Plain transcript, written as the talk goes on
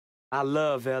I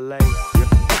love LA.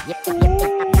 I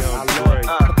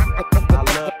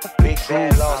love Big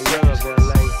Bad Los Angeles.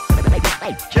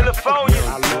 LA. California.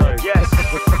 Yes.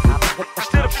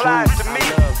 Still applies to me.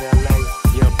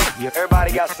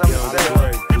 Everybody got something to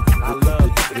say.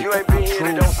 If you ain't been here,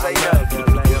 then don't say nothing.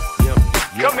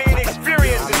 Come in and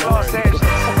experience in Los Angeles.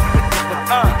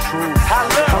 I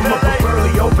love I'm up LA.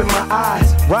 early, open my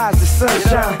eyes, rise to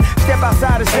sunshine. Step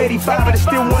outside, it's 85, but it's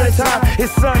still winter time.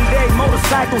 It's Sunday,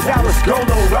 motorcycles out, let's go,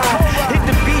 no ride. Hit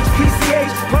the beach,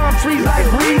 PCH, palm trees like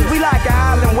breeze. We like an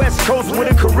island west coast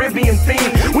with a Caribbean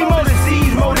theme. We more than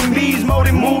Z's, more than B's, more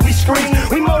than movie screens.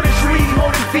 We more than trees,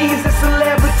 more than fiends and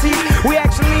celebrities. We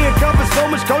actually encompass so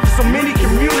much culture, so many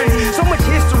communities. So much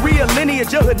history, a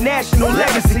lineage of a national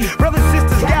legacy. Brothers,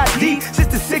 sisters got deep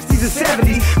since the 60s and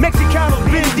 70s. Mexicanos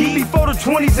been deep before the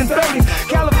 20s and 30s.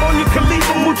 California,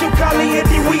 Khalifa, mucho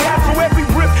caliente. We after every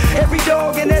rip, every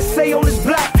dog and essay on this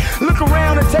block. Look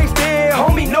around and taste the air,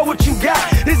 homie, know what you got.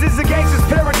 This is a gangster's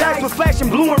paradise with flashing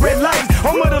blue and red lights.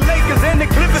 Home of the Lakers and the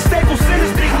Clippers, Staples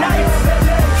Center's big nights.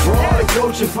 For all the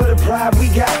culture, for the pride we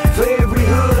got. For every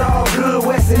hood, all good,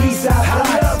 west and east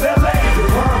side.